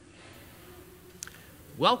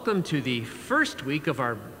Welcome to the first week of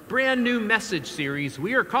our brand new message series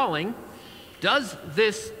we are calling, Does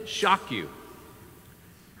This Shock You?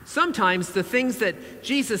 Sometimes the things that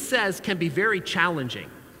Jesus says can be very challenging.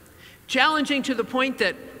 Challenging to the point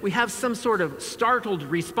that we have some sort of startled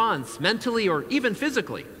response, mentally or even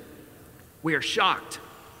physically. We are shocked.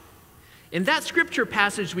 In that scripture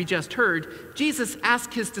passage we just heard, Jesus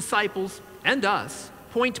asked his disciples and us,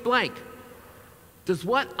 point blank, does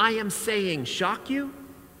what I am saying shock you?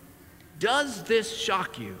 Does this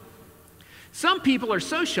shock you? Some people are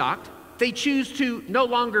so shocked, they choose to no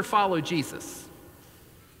longer follow Jesus.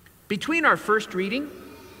 Between our first reading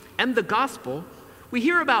and the gospel, we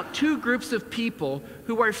hear about two groups of people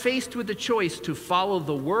who are faced with the choice to follow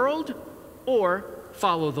the world or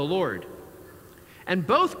follow the Lord. And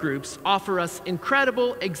both groups offer us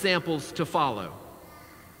incredible examples to follow.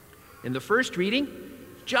 In the first reading,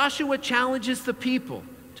 Joshua challenges the people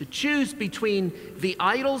to choose between the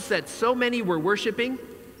idols that so many were worshiping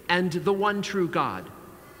and the one true God,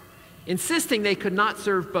 insisting they could not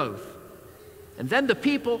serve both. And then the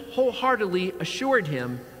people wholeheartedly assured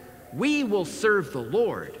him, "We will serve the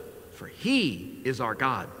Lord, for he is our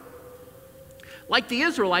God." Like the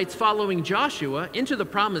Israelites following Joshua into the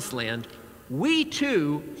promised land, we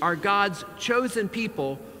too are God's chosen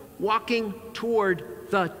people walking toward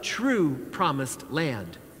the true promised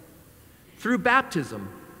land. Through baptism,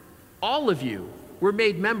 all of you were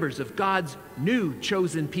made members of God's new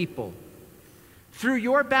chosen people. Through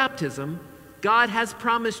your baptism, God has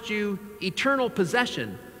promised you eternal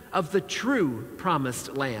possession of the true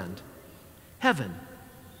promised land, heaven,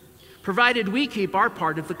 provided we keep our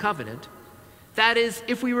part of the covenant. That is,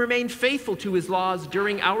 if we remain faithful to his laws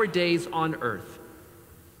during our days on earth.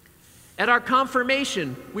 At our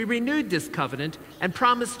confirmation, we renewed this covenant and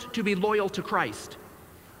promised to be loyal to Christ,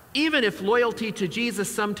 even if loyalty to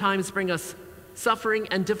Jesus sometimes brings us suffering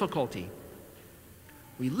and difficulty.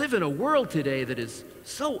 We live in a world today that is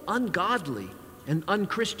so ungodly and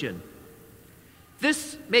unchristian.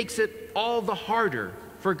 This makes it all the harder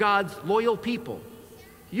for God's loyal people,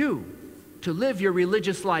 you, to live your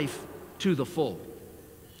religious life to the full.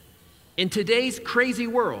 In today's crazy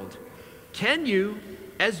world, can you,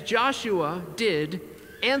 as Joshua did,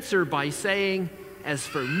 answer by saying, "As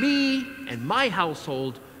for me and my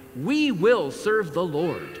household, we will serve the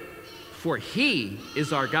Lord, for he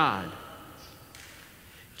is our God"?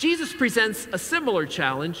 Jesus presents a similar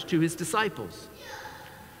challenge to his disciples.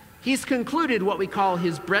 He's concluded what we call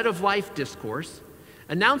his bread of life discourse,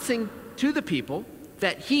 announcing to the people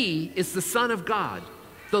that he is the Son of God,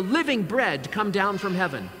 the living bread come down from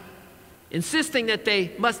heaven, insisting that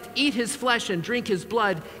they must eat his flesh and drink his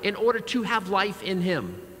blood in order to have life in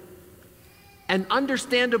him. And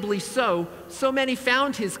understandably so, so many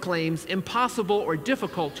found his claims impossible or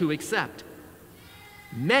difficult to accept.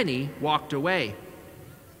 Many walked away.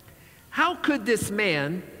 How could this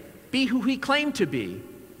man be who he claimed to be,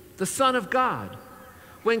 the Son of God,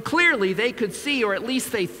 when clearly they could see, or at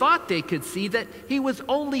least they thought they could see, that he was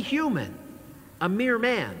only human, a mere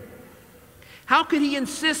man? How could he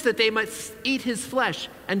insist that they must eat his flesh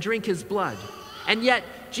and drink his blood? And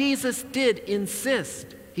yet Jesus did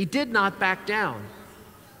insist. He did not back down.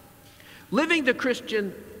 Living the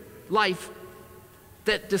Christian life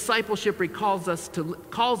that discipleship calls us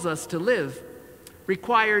to live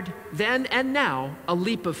required then and now a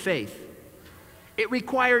leap of faith. It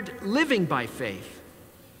required living by faith.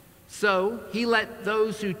 So he let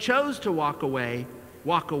those who chose to walk away,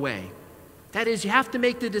 walk away. That is, you have to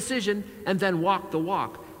make the decision and then walk the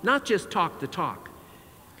walk, not just talk the talk.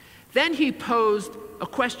 Then he posed a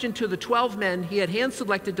question to the 12 men he had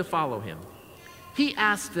hand-selected to follow him. He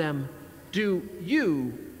asked them, "Do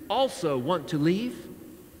you also want to leave?"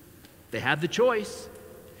 They had the choice.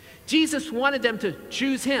 Jesus wanted them to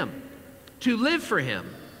choose him, to live for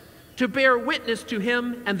him, to bear witness to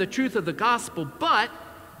him and the truth of the gospel. But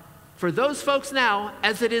for those folks now,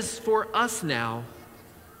 as it is for us now,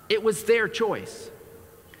 it was their choice.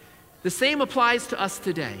 The same applies to us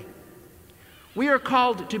today. We are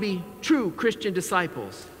called to be true Christian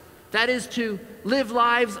disciples. That is, to live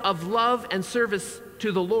lives of love and service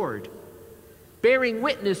to the Lord, bearing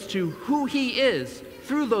witness to who he is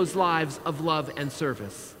through those lives of love and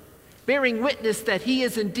service, bearing witness that he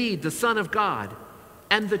is indeed the Son of God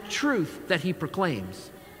and the truth that he proclaims.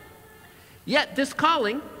 Yet this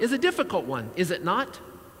calling is a difficult one, is it not?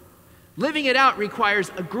 Living it out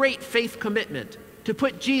requires a great faith commitment to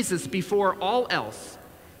put Jesus before all else,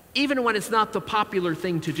 even when it's not the popular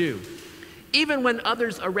thing to do, even when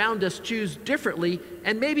others around us choose differently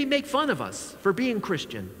and maybe make fun of us for being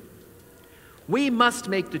Christian. We must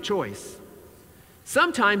make the choice.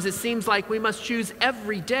 Sometimes it seems like we must choose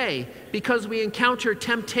every day because we encounter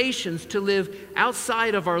temptations to live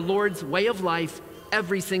outside of our Lord's way of life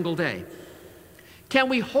every single day. Can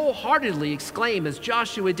we wholeheartedly exclaim, as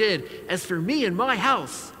Joshua did, "As for me and my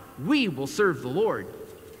house, we will serve the Lord"?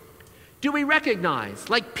 Do we recognize,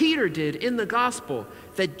 like Peter did in the gospel,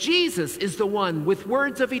 that Jesus is the one with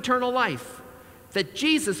words of eternal life, that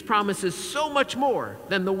Jesus promises so much more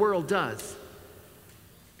than the world does?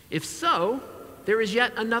 If so, there is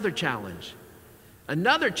yet another challenge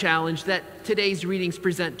that today's readings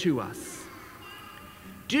present to us.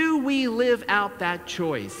 Do we live out that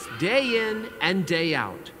choice day in and day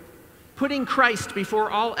out, putting Christ before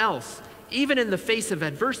all else, even in the face of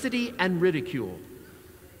adversity and ridicule?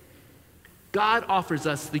 God offers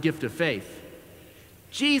us the gift of faith.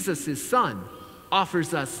 Jesus, his Son,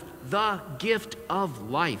 offers us the gift of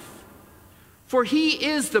life. For he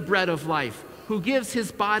is the bread of life, who gives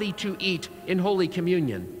his body to eat in Holy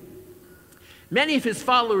Communion. Many of his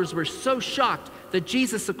followers were so shocked that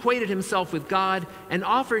Jesus equated himself with God and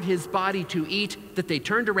offered his body to eat that they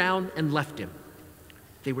turned around and left him.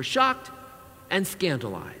 They were shocked and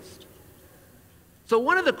scandalized. So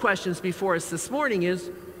one of the questions before us this morning is,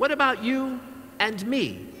 what about you and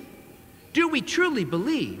me? Do we truly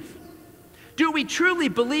believe? Do we truly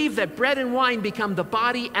believe that bread and wine become the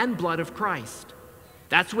body and blood of Christ?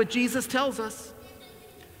 That's what Jesus tells us.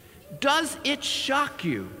 Does it shock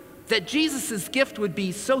you that Jesus' gift would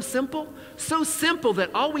be so simple that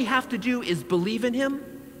all we have to do is believe in him?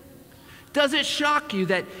 Does it shock you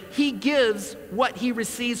that he gives what he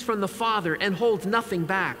receives from the Father and holds nothing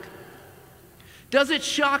back? Does it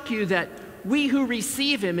shock you that we who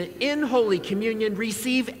receive him in Holy Communion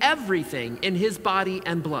receive everything in his body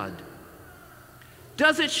and blood?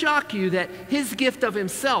 Does it shock you that his gift of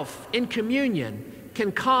himself in communion can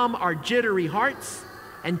calm our jittery hearts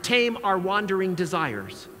and tame our wandering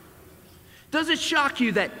desires? Does it shock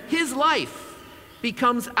you that his life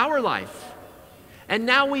becomes our life, and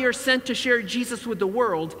now we are sent to share Jesus with the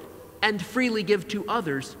world and freely give to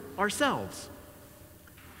others ourselves?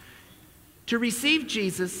 To receive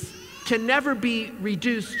Jesus can never be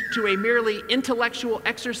reduced to a merely intellectual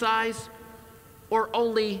exercise or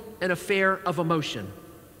only an affair of emotion.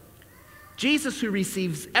 Jesus, who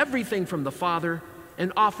receives everything from the Father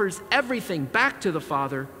and offers everything back to the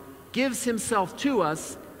Father, gives himself to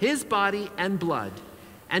us, his body and blood.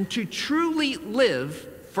 And to truly live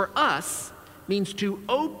for us means to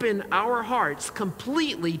open our hearts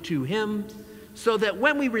completely to him, so that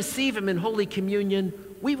when we receive him in Holy Communion,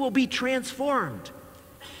 we will be transformed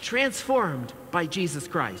by Jesus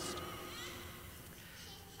Christ.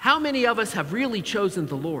 How many of us have really chosen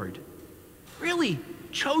the Lord? Really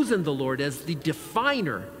chosen the Lord as the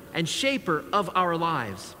definer and shaper of our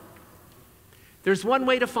lives? There's one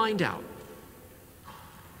way to find out.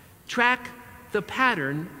 Track the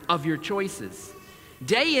pattern of your choices,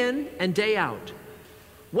 day in and day out.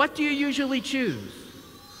 What do you usually choose?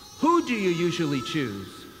 Who do you usually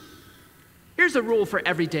choose? Here's a rule for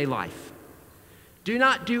everyday life. Do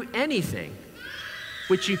not do anything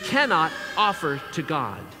which you cannot offer to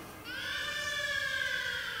God.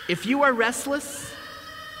 If you are restless,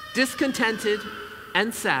 discontented,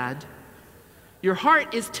 and sad, your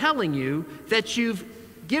heart is telling you that you've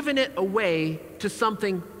given it away to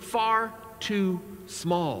something far too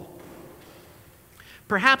small.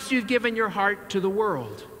 Perhaps you've given your heart to the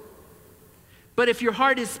world. But if your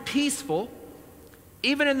heart is peaceful,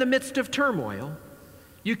 even in the midst of turmoil,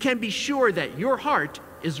 you can be sure that your heart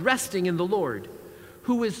is resting in the Lord,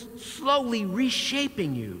 who is slowly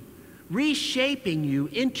reshaping you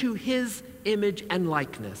into his image and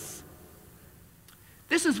likeness.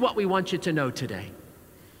 This is what we want you to know today.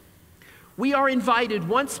 We are invited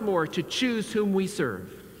once more to choose whom we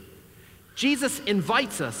serve. Jesus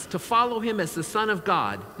invites us to follow him as the Son of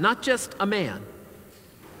God, not just a man.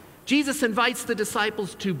 Jesus invites the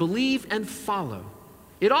disciples to believe and follow.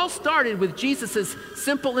 It all started with Jesus'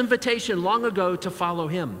 simple invitation long ago to follow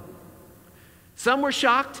him. Some were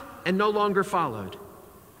shocked and no longer followed,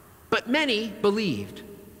 but many believed.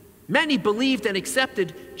 Many believed and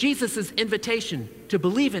accepted Jesus' invitation to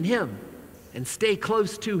believe in him and stay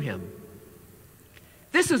close to him.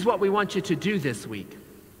 This is what we want you to do this week.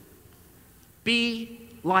 Be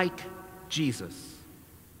like Jesus.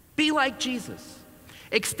 Be like Jesus.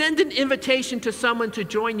 Extend an invitation to someone to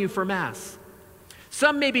join you for Mass.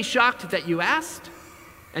 Some may be shocked that you asked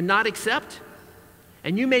and not accept,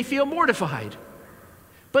 and you may feel mortified,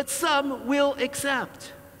 but some will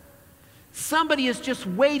accept. Somebody is just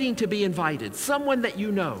waiting to be invited, someone that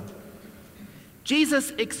you know.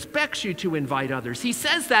 Jesus expects you to invite others. He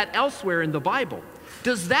says that elsewhere in the Bible.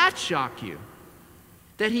 Does that shock you?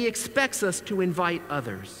 that he expects us to invite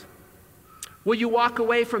others. Will you walk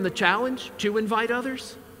away from the challenge to invite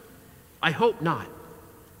others? I hope not.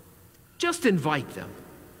 Just invite them.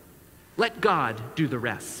 Let God do the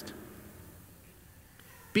rest.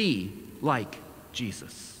 Be like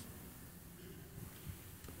Jesus.